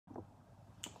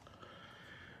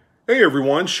Hey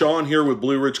everyone, Sean here with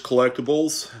Blue Ridge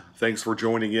Collectibles. Thanks for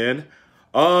joining in.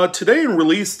 Today in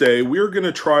release day, we're going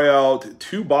to try out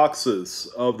 2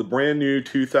 boxes of the brand new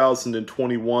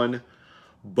 2021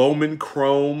 Bowman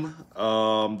Chrome.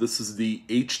 This is the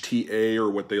HTA,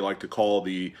 or what they like to call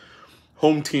the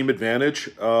Home Team Advantage.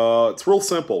 It's real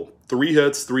simple. 3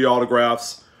 hits, 3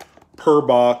 autographs per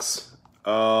box.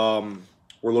 We're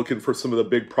looking for some of the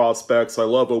big prospects. I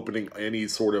love opening any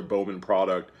sort of Bowman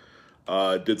product.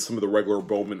 Did some of the regular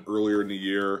Bowman earlier in the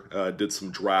year. Did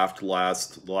some draft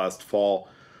last fall.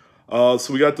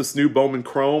 So we got this new Bowman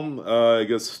Chrome. I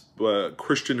guess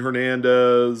Christian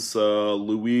Hernandez,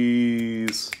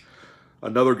 Luis,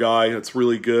 another guy that's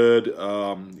really good.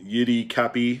 Yiddy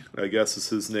Cappy, I guess is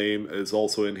his name, is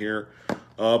also in here.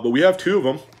 But we have 2 of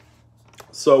them.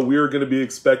 So we're going to be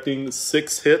expecting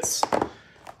 6 hits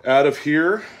out of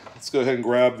here. Let's go ahead and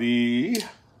grab the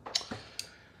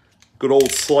good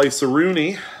old slice of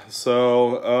Rooney.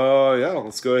 So, yeah,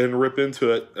 let's go ahead and rip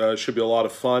into it. Should be a lot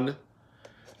of fun.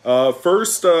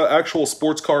 First actual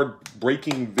sports card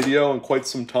breaking video in quite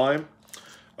some time.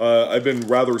 I've been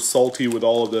rather salty with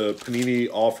all of the Panini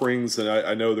offerings, and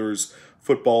I know there's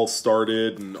football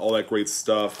started and all that great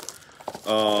stuff.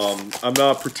 I'm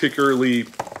not particularly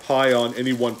high on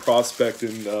any one prospect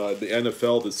in the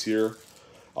NFL this year,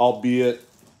 albeit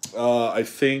I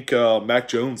think Mac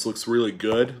Jones looks really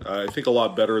good. I think a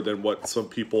lot better than what some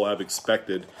people have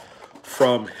expected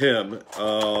from him.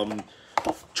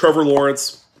 Trevor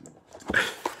Lawrence,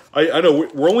 I know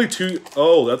we're only 2.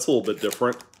 Oh, that's a little bit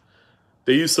different.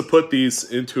 They used to put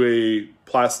these into a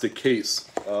plastic case.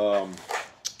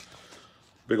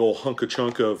 Big old hunk of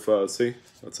chunk of, see,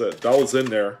 that's it. That was in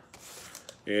there,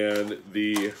 and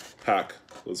the pack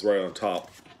was right on top.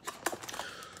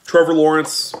 Trevor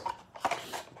Lawrence,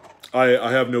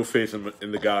 I have no faith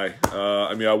in the guy.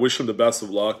 I mean, I wish him the best of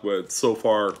luck, but so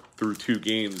far through 2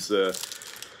 games, I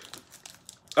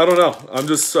don't know. I'm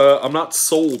just I'm not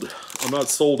sold. I'm not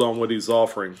sold on what he's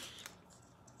offering.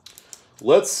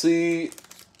 Let's see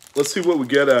what we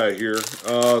get out of here.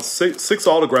 6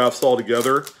 autographs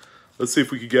altogether. Let's see if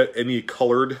we could get any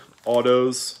colored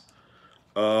autos.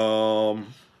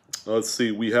 Let's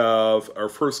see. We have our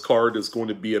first card is going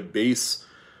to be a base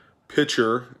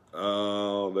pitcher.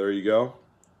 There you go.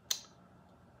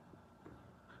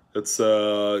 It's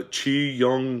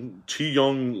Chi-Young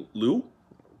Liu,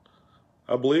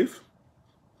 I believe.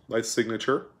 Nice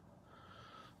signature.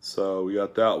 So we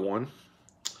got that one.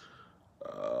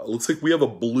 Looks like we have a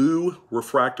blue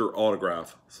refractor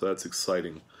autograph, so that's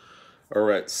exciting. All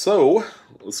right, so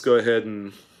let's go ahead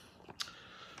and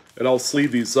I'll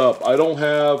sleeve these up. I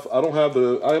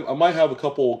might have a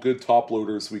couple good top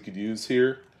loaders we could use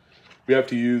here. We have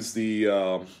to use the,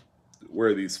 where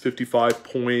are these, 55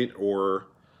 point or,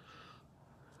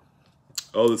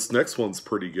 oh, this next one's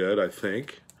pretty good, I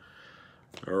think.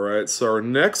 All right, so our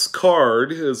next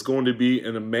card is going to be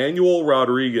an Emmanuel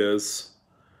Rodriguez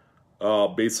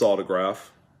base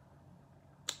autograph.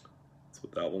 That's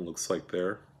what that one looks like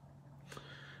there.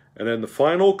 And then the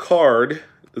final card,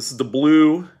 this is the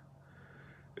blue,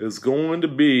 is going to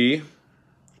be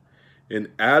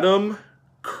an Adam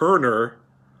Kerner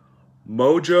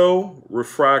Mojo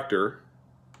Refractor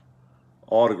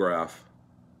autograph.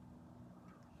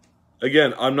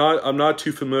 Again, I'm not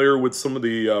too familiar with some of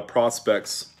the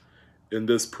prospects in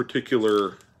this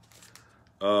particular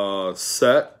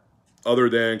set, other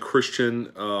than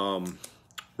Christian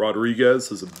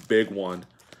Rodriguez is a big one.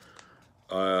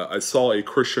 I saw a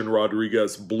Christian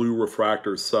Rodriguez blue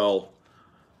refractor sell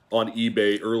on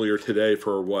eBay earlier today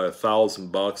for what,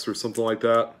 $1,000 or something like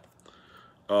that.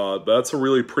 That's a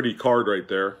really pretty card right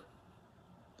there.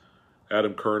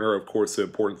 Adam Kerner, of course, the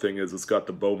important thing is it's got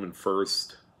the Bowman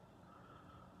first.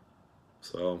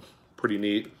 So, pretty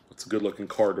neat. It's a good looking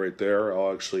card right there.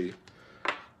 I'll actually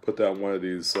put that in one of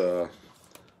these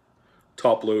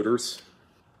top loaders.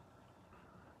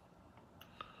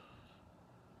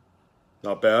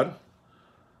 Not bad.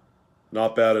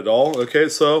 Not bad at all. Okay,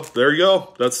 so there you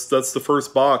go. That's the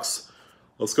first box.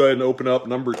 Let's go ahead and open up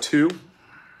number 2.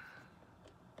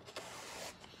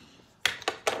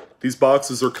 These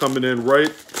boxes are coming in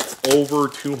right over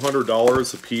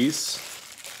 $200 a piece.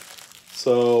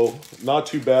 So, not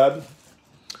too bad.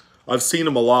 I've seen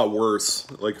them a lot worse,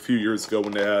 like a few years ago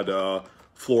when they had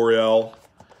Florial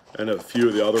and a few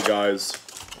of the other guys.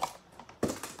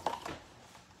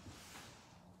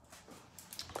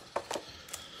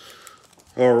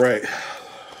 All right.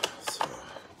 So,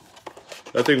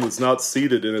 that thing was not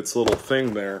seated in its little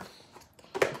thing there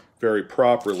very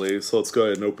properly. So let's go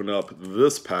ahead and open up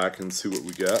this pack and see what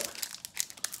we get.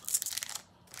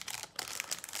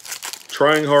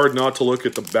 Trying hard not to look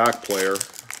at the back player.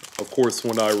 Of course,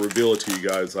 when I reveal it to you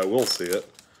guys, I will see it.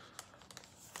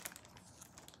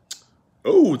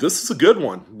 Oh, this is a good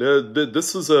one.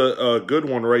 This is a good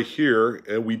one right here.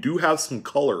 And we do have some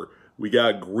color. We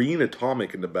got green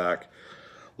atomic in the back.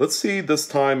 Let's see this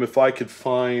time if I could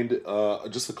find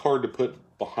just a card to put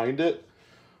behind it.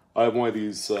 I have one of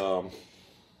these... I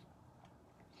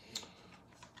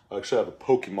actually have a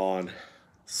Pokemon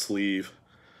sleeve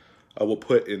I will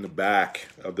put in the back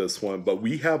of this one, but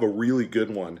we have a really good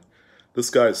one. This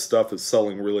guy's stuff is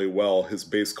selling really well. His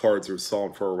base cards are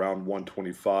selling for around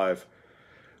 $125.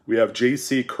 We have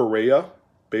JC Correa,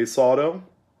 base auto.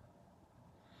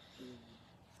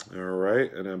 All right,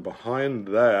 and then behind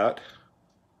that,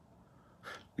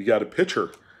 we got a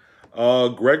pitcher.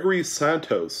 Gregory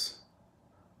Santos,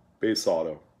 base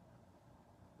auto.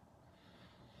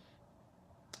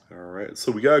 All right,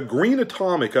 so we got green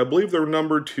atomic. I believe they're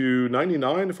numbered to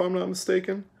 99, if I'm not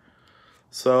mistaken.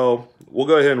 So we'll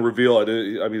go ahead and reveal it.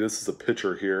 I mean, this is a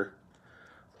pitcher here.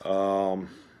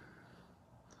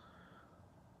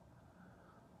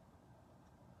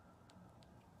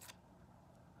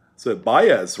 It's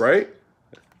Baez, right?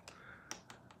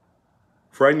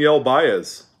 Franiel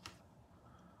Baez.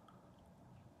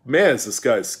 Man, is this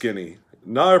guy skinny.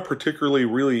 Not a particularly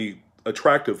really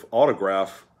attractive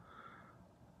autograph.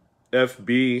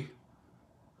 FB.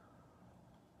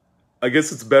 I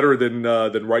guess it's better than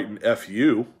writing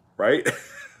FU, right?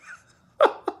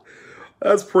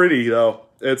 That's pretty though.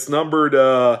 It's numbered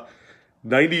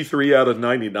 93 out of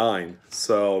 99.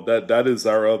 So that is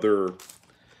our other.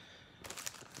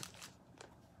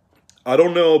 I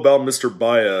don't know about Mr.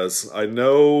 Baez. I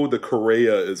know the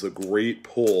Correa is a great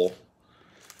pull,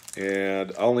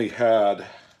 and I only had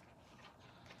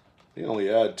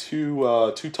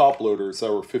two top loaders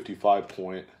that were 55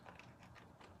 point.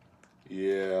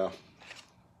 Yeah.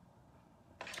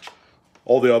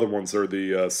 All the other ones are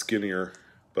the skinnier,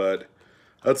 but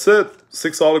that's it.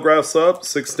 6 autographs up,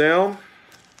 6 down.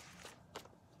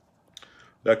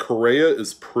 That Correa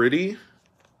is pretty.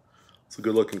 It's a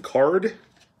good looking card.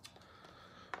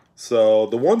 So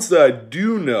the ones that I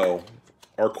do know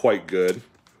are quite good.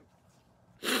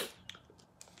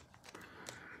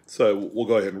 So we'll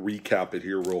go ahead and recap it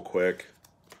here real quick.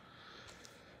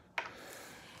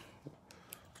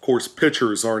 Of course,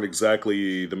 pitchers aren't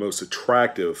exactly the most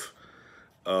attractive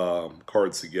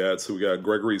cards to get. So we got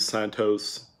Gregory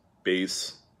Santos,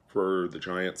 base for the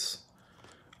Giants.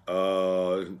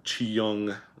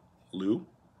 Chi-Young Liu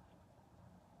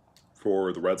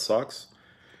for the Red Sox.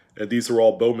 And these are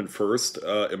all Bowman first.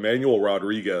 Emmanuel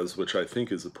Rodriguez, which I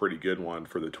think is a pretty good one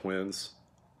for the Twins.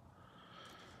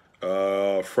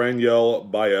 Franiel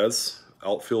Baez,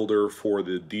 outfielder for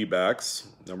the D-backs,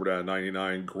 numbered at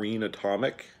 99, green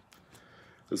atomic.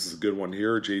 This is a good one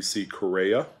here, JC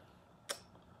Correa.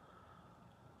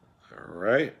 All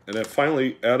right, and then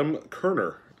finally Adam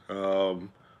Kerner,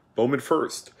 Bowman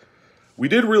first. We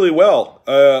did really well.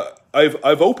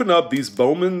 I've opened up these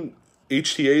Bowman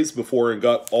HTAs before and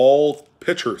got all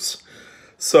pitchers.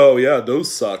 So yeah,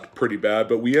 those sucked pretty bad,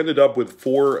 but we ended up with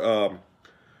four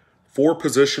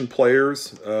position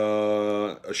players,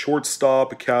 a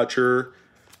shortstop, a catcher,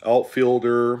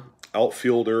 outfielder,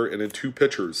 and then 2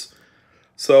 pitchers.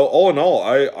 So all in all,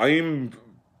 I'm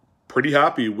pretty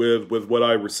happy with what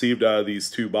I received out of these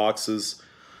 2 boxes.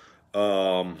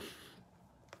 Yeah,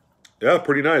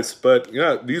 pretty nice. But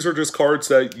yeah, these are just cards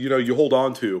that you hold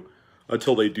on to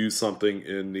until they do something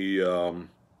in the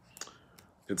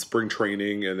in spring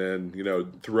training, and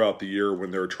then throughout the year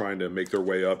when they're trying to make their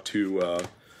way up to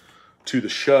the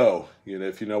show,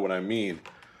 if you know what I mean.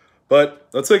 But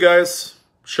that's it, guys.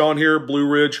 Sean here, Blue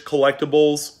Ridge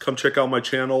Collectibles. Come check out my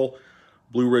channel,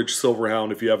 Blue Ridge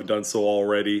Silverhound, if you haven't done so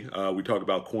already. We talk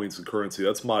about coins and currency.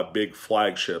 That's my big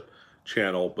flagship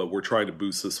channel, but we're trying to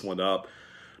boost this one up.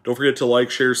 Don't forget to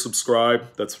like, share,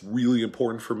 subscribe. That's really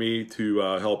important for me to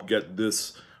help get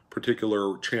this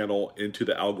particular channel into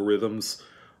the algorithms.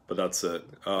 But that's it.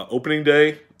 Opening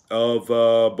day of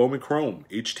Bowman Chrome,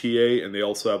 HTA, and they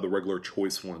also have the regular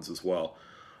choice ones as well,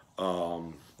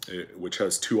 which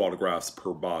has 2 autographs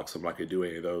per box. I'm not going to do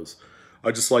any of those.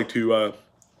 I just like to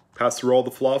pass through all the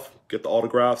fluff, get the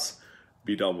autographs,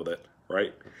 be done with it,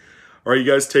 right? All right,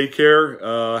 you guys take care.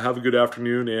 Have a good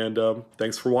afternoon, and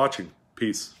thanks for watching.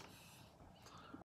 Peace.